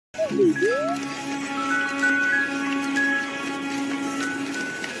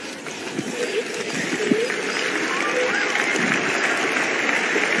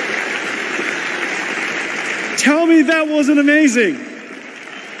Tell me that wasn't amazing.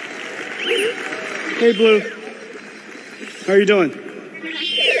 Hey, Blue. How are you doing?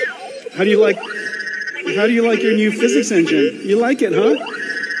 How do you like your new physics engine? You like it, huh?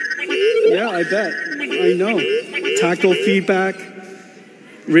 Yeah, I bet. I know. Tactile feedback,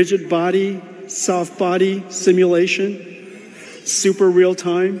 rigid body, soft body simulation, super real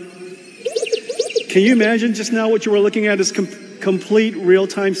time. Can you imagine just now what you were looking at is complete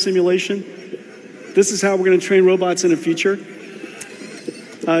real-time simulation? This is how we're going to train robots in the future.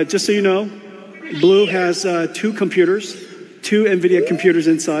 Just so you know, Blue has two NVIDIA computers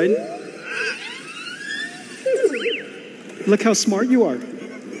inside. Look how smart you are.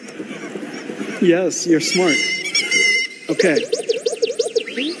 Yes, you're smart. Okay.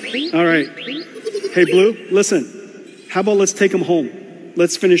 All right. Hey, Blue, listen. How about let's take them home?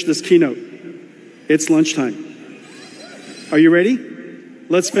 Let's finish this keynote. It's lunchtime. Are you ready?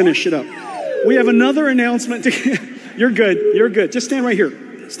 Let's finish it up. We have another announcement. You're good. You're good. Just stand right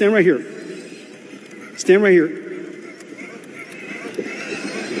here. Stand right here. Stand right here.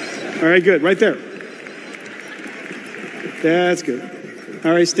 All right, good. Right there. That's good.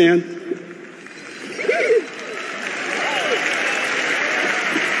 All right, stand.